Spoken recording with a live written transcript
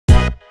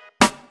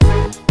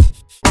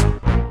Hey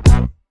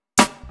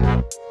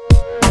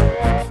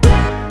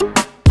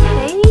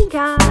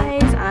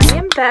guys, I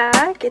am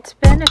back. It's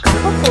been a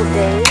couple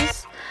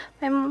days.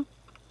 I'm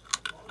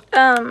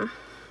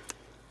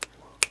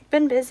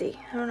been busy.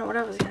 I don't know what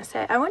I was gonna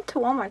say. I went to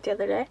Walmart the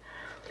other day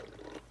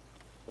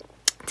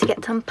to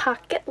get some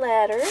pocket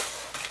letters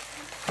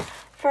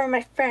for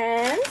my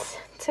friends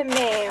to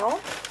mail,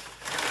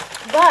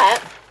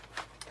 but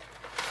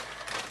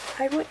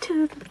I went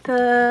to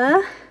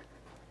the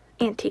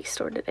antique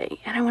store today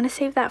and I want to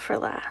save that for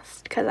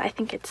last because I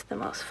think it's the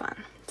most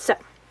fun. So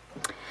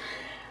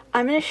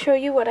I'm going to show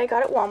you what I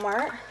got at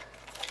Walmart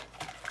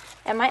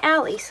and my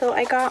alley. So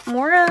I got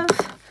more of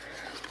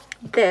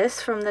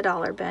this from the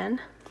dollar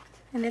bin,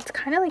 and it's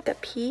kind of like a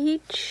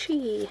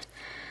peachy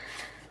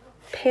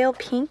pale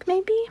pink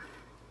maybe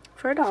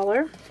for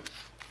 $1.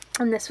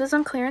 And this was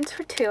on clearance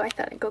for $2. I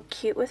thought it'd go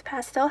cute with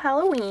pastel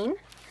Halloween.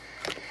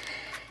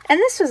 And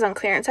this was on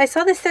clearance. I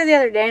saw this there the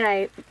other day and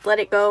I let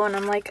it go and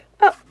I'm like,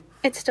 oh,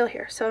 it's still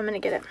here, so I'm gonna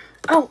get it.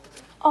 Oh,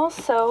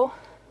 also,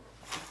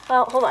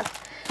 well, hold on.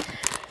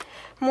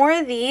 More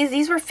of these.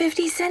 These were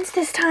 50 cents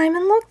this time,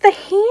 and look, the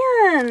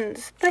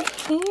hands. The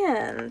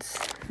hands.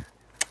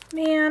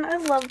 Man, I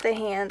love the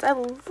hands. I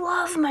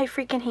love my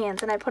freaking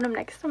hands, and I put them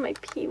next to my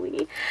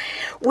Pee-wee.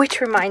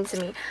 Which reminds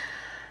me,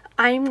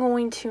 I'm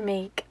going to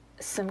make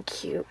some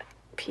cute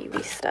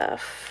Pee-wee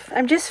stuff.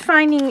 I'm just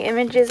finding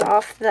images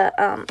off the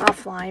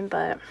offline,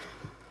 but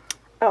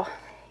oh,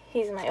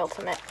 he's my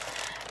ultimate.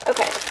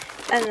 Okay,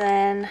 and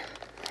then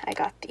I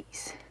got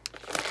these.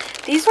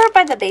 These were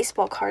by the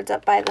baseball cards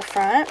up by the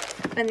front,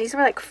 and these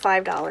were like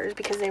 $5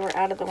 because they were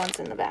out of the ones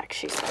in the back,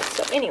 she said.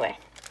 So anyway,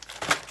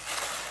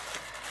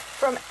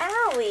 from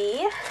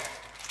Allie,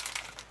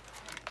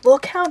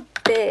 look how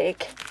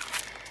big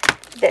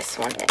this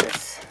one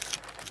is.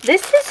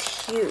 This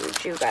is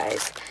huge, you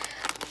guys.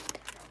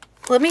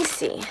 Let me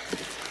see.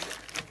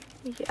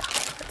 Yeah,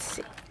 let's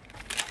see.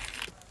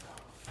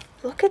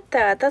 Look at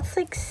that. That's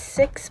like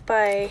 6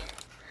 by...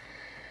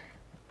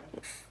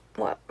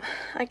 what?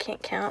 I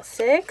can't count.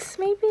 6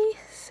 maybe?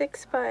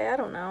 6 by, I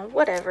don't know.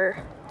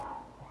 Whatever.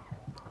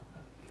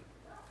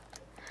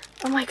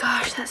 Oh my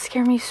gosh, that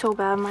scared me so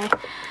bad. My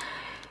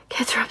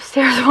kids were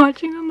upstairs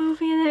watching a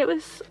movie and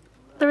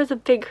there was a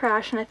big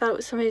crash and I thought it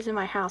was somebody's in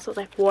my house. I was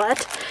like,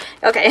 what?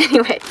 Okay,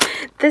 anyway.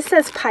 This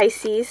says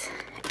Pisces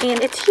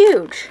and it's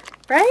huge,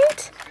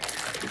 right?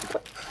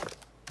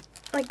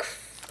 Like,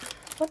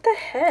 what the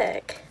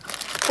heck?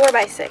 4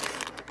 by 6.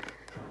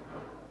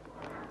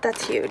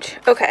 That's huge.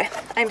 Okay,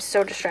 I'm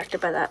so distracted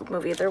by that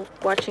movie. They're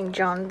watching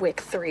John Wick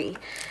 3.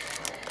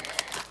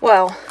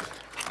 Well,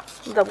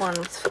 the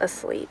one's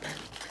asleep.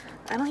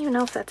 I don't even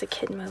know if that's a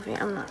kid movie.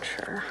 I'm not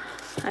sure.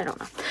 I don't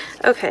know.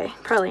 Okay,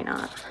 probably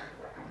not.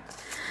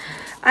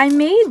 I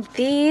made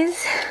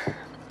these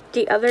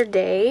the other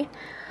day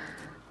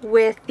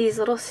with these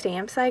little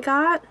stamps I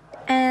got,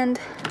 and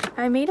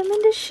I made them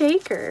into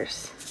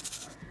shakers.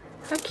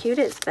 How cute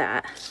is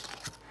that?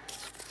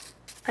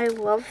 I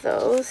love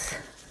those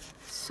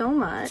so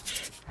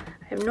much.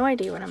 I have no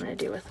idea what I'm going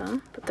to do with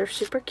them, but they're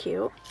super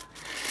cute.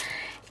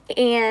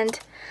 And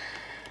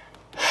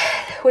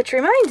which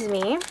reminds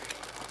me,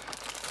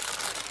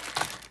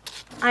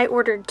 I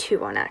ordered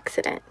 2 on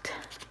accident.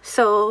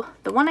 So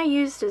the one I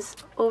used is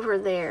over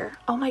there.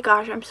 Oh my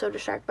gosh, I'm so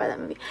distracted by that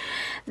movie.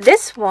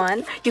 This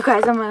one, you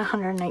guys, I'm at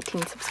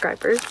 119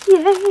 subscribers.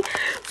 Yay!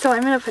 So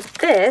I'm going to put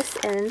this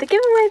in the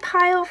giveaway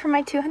pile for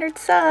my 200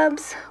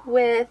 subs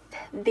with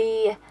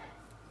the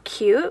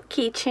cute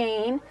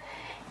keychain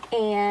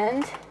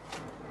and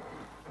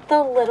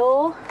the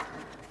little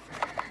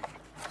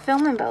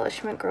film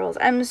embellishment girls.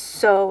 I'm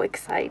so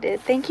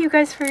excited. Thank you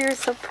guys for your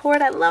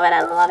support. I love it.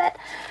 I love it.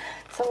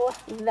 So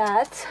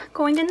that's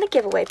going in the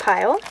giveaway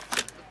pile.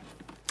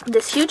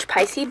 This huge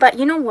Pisces, but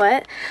you know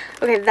what?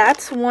 Okay,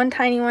 that's one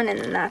tiny one and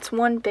then that's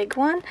one big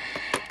one.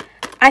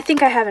 I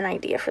think I have an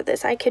idea for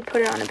this. I could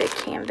put it on a big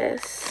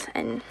canvas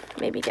and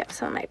maybe get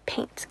some of my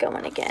paints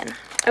going again.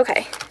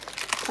 Okay,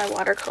 my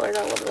watercolors,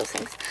 I love those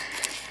things.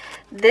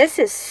 This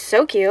is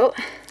so cute.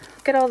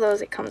 Look at all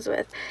those it comes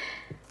with.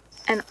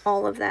 And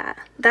all of that.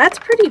 That's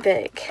pretty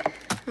big.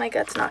 My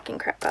gut's knocking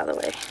crap out of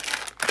the way.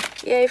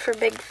 Yay for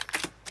big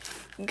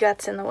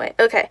guts in the way.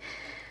 Okay.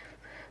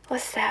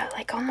 What's that?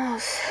 Like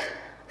almost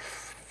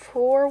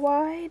 4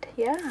 wide?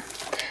 Yeah.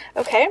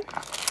 Okay.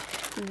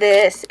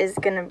 This is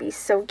gonna be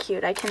so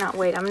cute. I cannot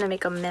wait. I'm gonna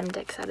make a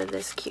Memdex out of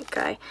this cute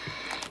guy.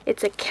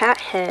 It's a cat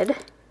head.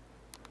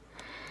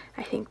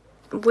 I think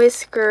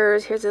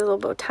whiskers. Here's a little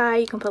bow tie.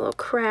 You can put a little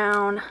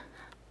crown.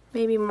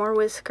 Maybe more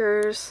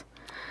whiskers.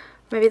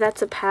 Maybe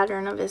that's a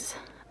pattern of his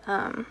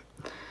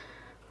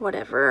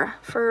whatever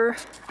fur.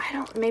 I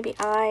don't, maybe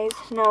eyes,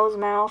 nose,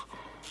 mouth.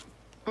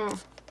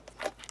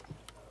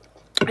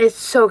 It's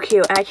so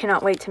cute. I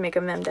cannot wait to make a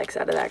Memdex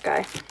out of that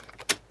guy.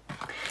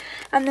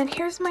 And then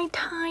here's my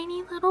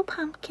tiny little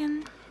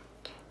pumpkin.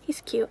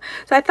 He's cute.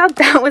 So I thought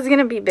that was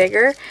gonna be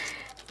bigger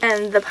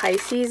and the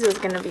Pisces was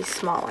gonna be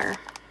smaller.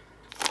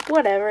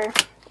 Whatever.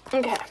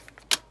 Okay.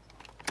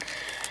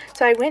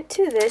 So I went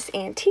to this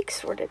antique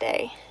store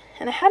today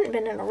And I hadn't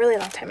been in a really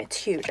long time. It's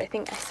huge. I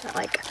think I spent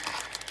like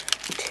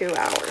 2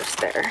 hours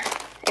there,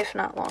 if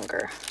not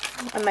longer.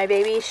 And my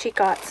baby, she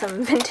got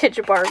some vintage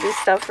Barbie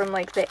stuff from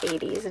like the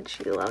 80s and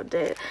she loved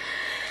it.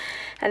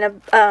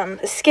 And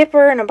a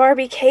skipper and a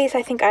Barbie case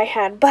I think I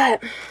had,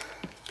 but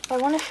I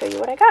want to show you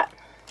what I got.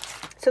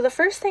 So the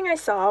first thing I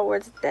saw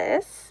was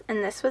this,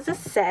 and this was a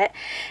set,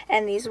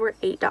 and these were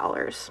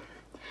 $8.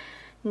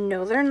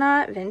 No, they're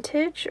not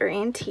vintage or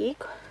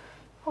antique.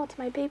 Oh, it's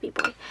my baby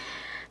boy.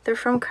 They're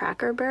from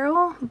Cracker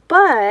Barrel,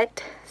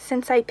 but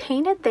since I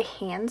painted the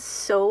hands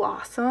so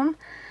awesome,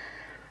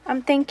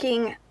 I'm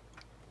thinking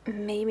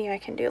maybe I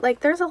can do, like,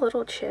 there's a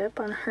little chip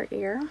on her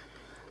ear.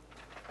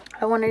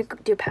 I want to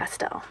do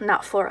pastel,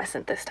 not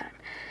fluorescent this time.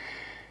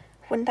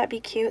 Wouldn't that be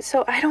cute?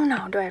 So I don't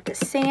know. Do I have to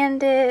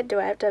sand it? Do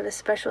I have to have a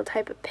special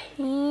type of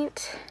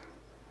paint?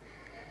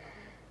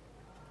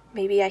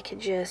 Maybe I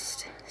could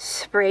just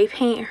spray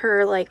paint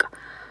her like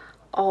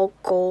all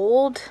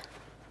gold.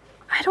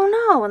 I don't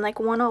know. And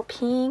like one all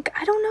pink.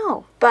 I don't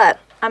know.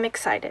 But I'm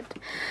excited.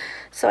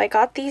 So I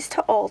got these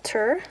to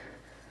alter.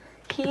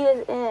 He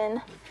is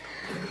in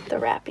the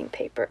wrapping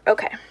paper.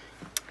 Okay.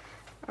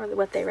 Or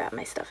what they wrap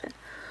my stuff in.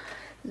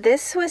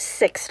 This was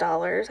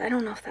 $6. I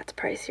don't know if that's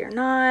pricey or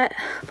not,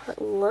 but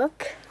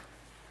look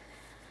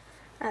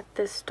at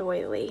this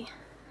doily.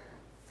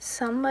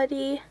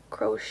 Somebody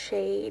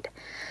crocheted.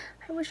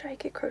 I wish I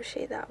could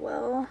crochet that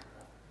well.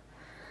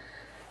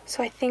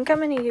 So I think I'm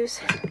going to use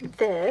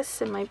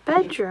this in my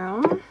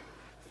bedroom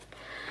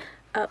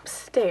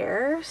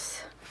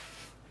upstairs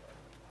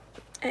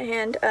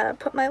and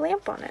put my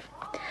lamp on it.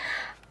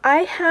 I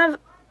have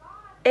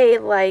a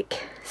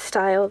like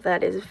style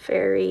that is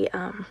very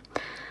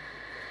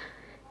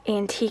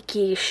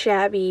antique-y,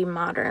 shabby,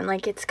 modern.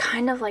 Like, it's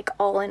kind of like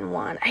all in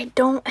one. I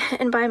don't,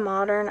 and by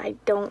modern, I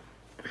don't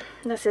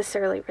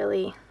necessarily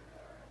really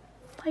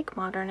like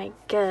modern, I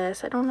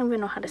guess. I don't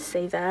even know how to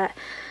say that.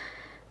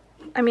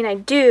 I mean, I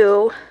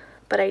do,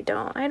 but I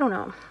don't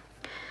know.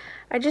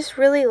 I just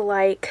really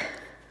like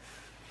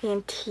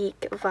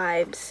antique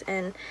vibes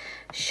and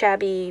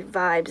shabby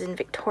vibes and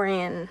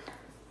Victorian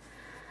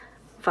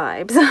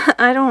vibes.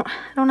 I don't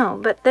know,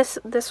 but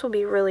this will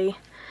be really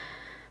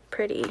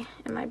pretty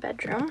in my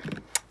bedroom.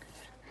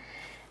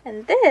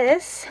 And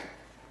this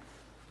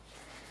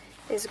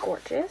is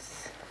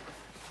gorgeous.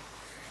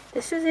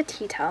 This is a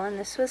tea towel, and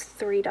this was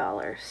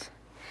 $3.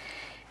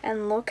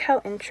 And look how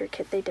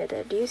intricate they did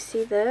it. Do you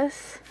see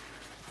this?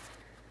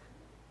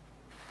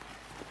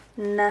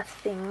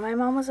 Nothing. My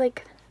mom was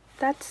like,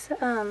 that's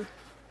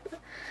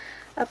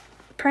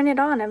printed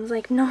on. I was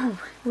like, no,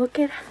 look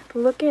at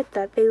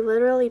that. They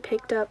literally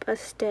picked up a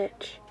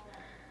stitch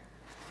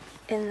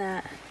in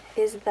that.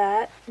 Is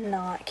that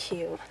not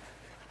cute?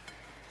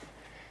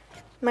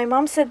 My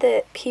mom said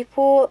that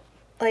people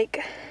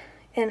like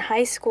in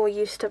high school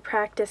used to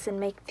practice and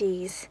make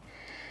these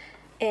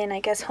in, I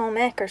guess, home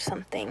ec or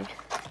something.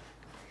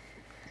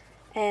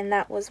 And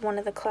that was one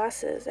of the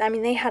classes. I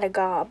mean, they had a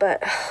GA,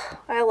 but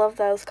I love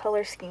those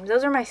color schemes.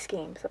 Those are my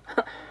schemes.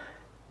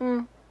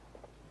 I'm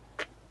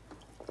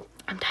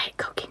Diet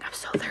Coking. I'm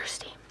so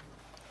thirsty.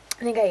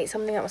 I think I ate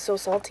something that was so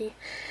salty.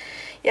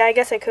 Yeah, I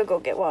guess I could go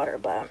get water,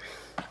 but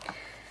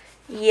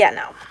yeah,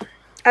 no.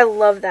 I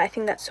love that. I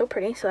think that's so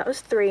pretty. So that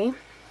was $3.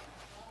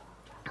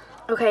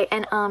 Okay,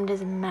 and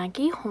does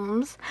Maggie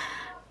Holmes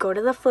go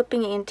to the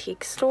flipping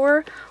antique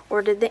store,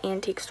 or did the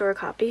antique store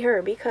copy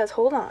her? Because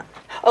hold on.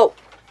 Oh,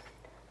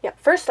 yeah.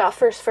 First off,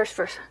 first.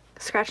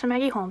 Scratch the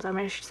Maggie Holmes. I'm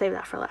gonna save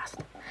that for last.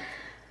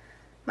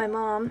 My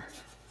mom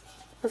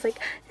was like,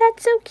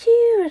 "That's so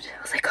cute."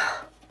 I was like,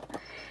 "Oh,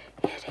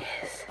 it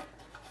is."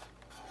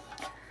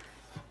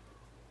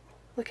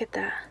 Look at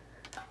that.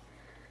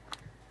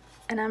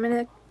 And I'm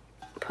gonna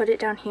put it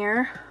down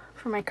here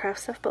for my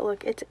craft stuff, but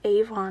look, it's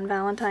Avon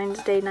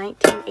Valentine's Day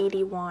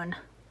 1981.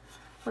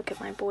 Look at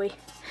my boy.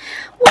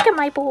 Look at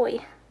my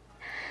boy.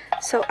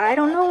 So I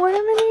don't know what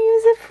I'm gonna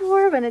use it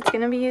for, but it's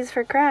gonna be used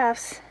for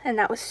crafts. And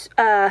that was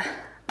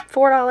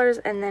 $4,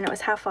 and then it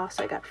was half off,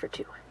 so I got it for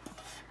 $2.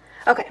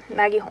 Okay,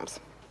 Maggie Holmes.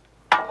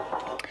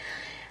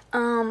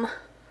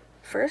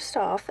 First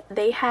off,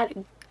 they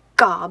had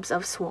gobs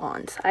of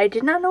swans. I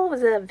did not know it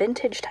was a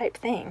vintage type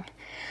thing.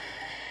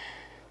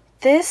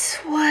 This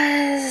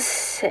was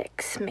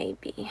 $6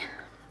 maybe.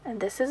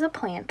 And this is a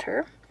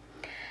planter.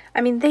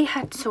 I mean, they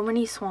had so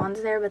many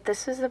swans there, but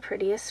this was the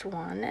prettiest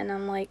one. And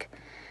I'm like,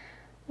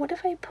 what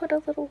if I put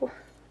a little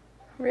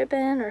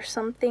ribbon or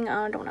something?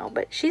 I don't know,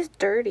 but she's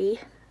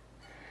dirty.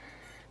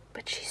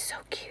 But she's so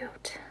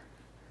cute.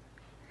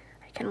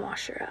 I can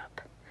wash her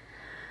up.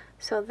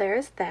 So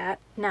there's that.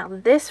 Now,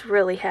 this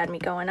really had me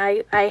going.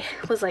 I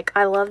was like,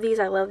 I love these.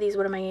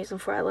 What am I using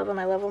for? I love them.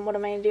 What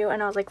am I going to do?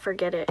 And I was like,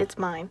 forget it. It's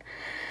mine.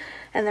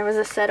 And there was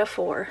a set of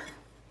 4.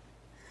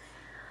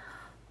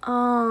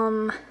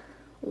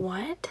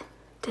 What?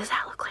 Does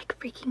that look like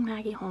freaking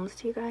Maggie Holmes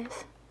to you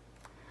guys?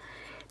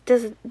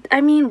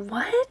 I mean,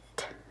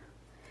 what?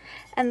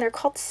 And they're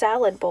called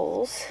salad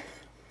bowls.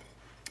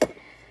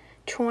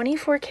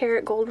 24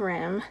 karat gold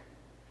rim.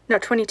 No,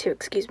 22,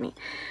 excuse me.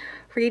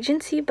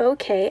 Regency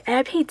bouquet, and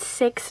I paid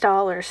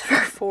 $6 for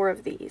 4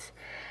 of these.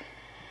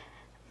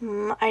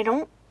 I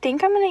don't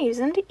think I'm gonna use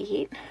them to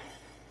eat,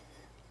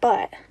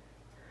 but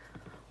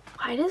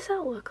why does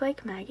that look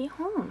like Maggie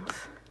Holmes?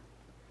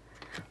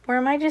 Or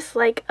am I just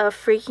like a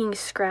freaking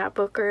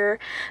scrapbooker,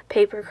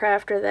 paper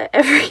crafter that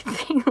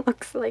everything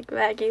looks like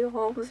Maggie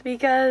Holmes?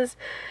 Because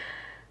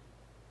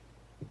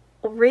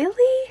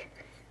really,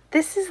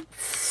 this is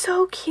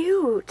so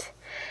cute.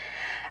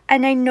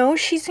 And I know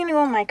she's gonna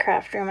go in my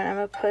craft room and I'm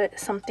gonna put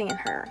something in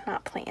her,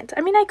 not plants.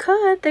 I mean, I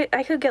could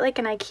get like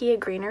an IKEA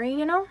greenery,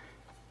 you know?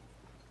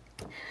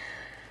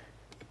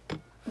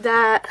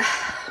 That,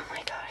 oh my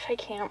gosh, I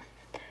can't.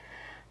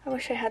 I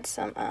wish I had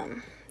some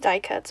die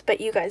cuts,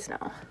 but you guys know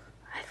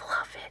I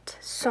love it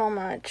so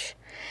much.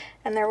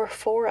 And there were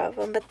 4 of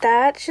them, but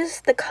that's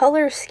just the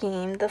color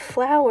scheme, the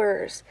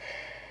flowers.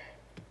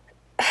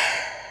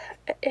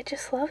 I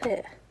just love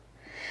it.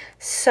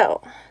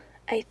 So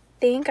I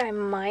think I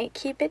might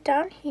keep it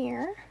down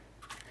here.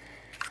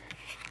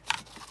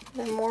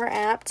 They're more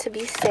apt to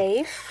be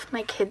safe.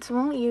 My kids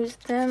won't use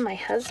them. My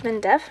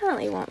husband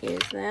definitely won't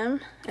use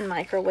them and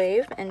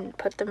microwave and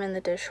put them in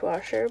the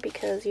dishwasher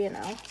because, you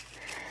know,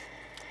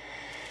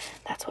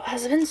 that's what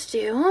husbands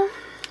do.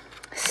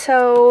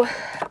 So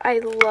I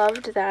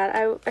loved that.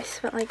 I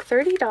spent like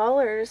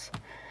 $30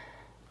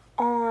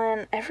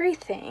 on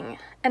everything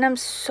and I'm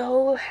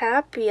so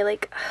happy.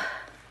 Like,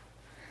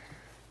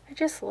 I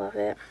just love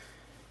it.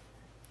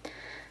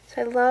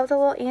 So I love the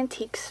little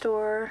antique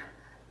store.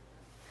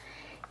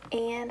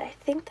 And I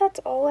think that's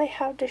all I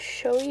have to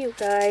show you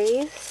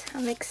guys.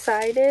 I'm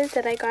excited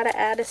that I got to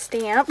add a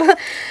stamp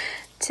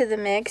to the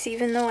mix,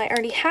 even though I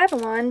already had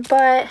one,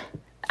 but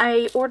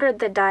I ordered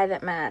the die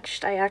that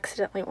matched. I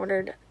accidentally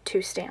ordered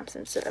 2 stamps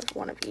instead of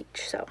 1 of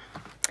each, so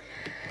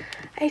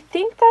I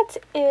think that's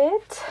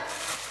it.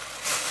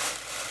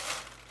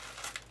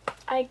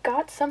 I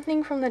got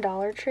something from the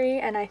Dollar Tree,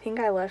 and I think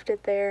I left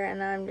it there,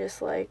 and I'm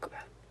just like,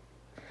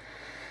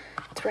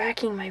 it's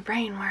racking my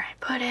brain where I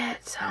put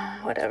it, so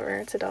whatever,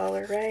 it's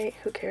 $1, right?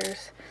 Who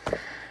cares?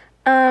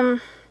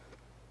 That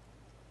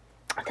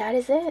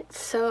is it.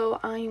 So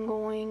I'm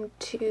going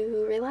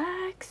to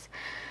relax,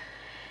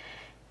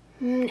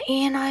 and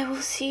I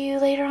will see you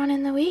later on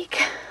in the week.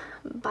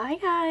 Bye,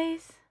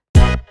 guys.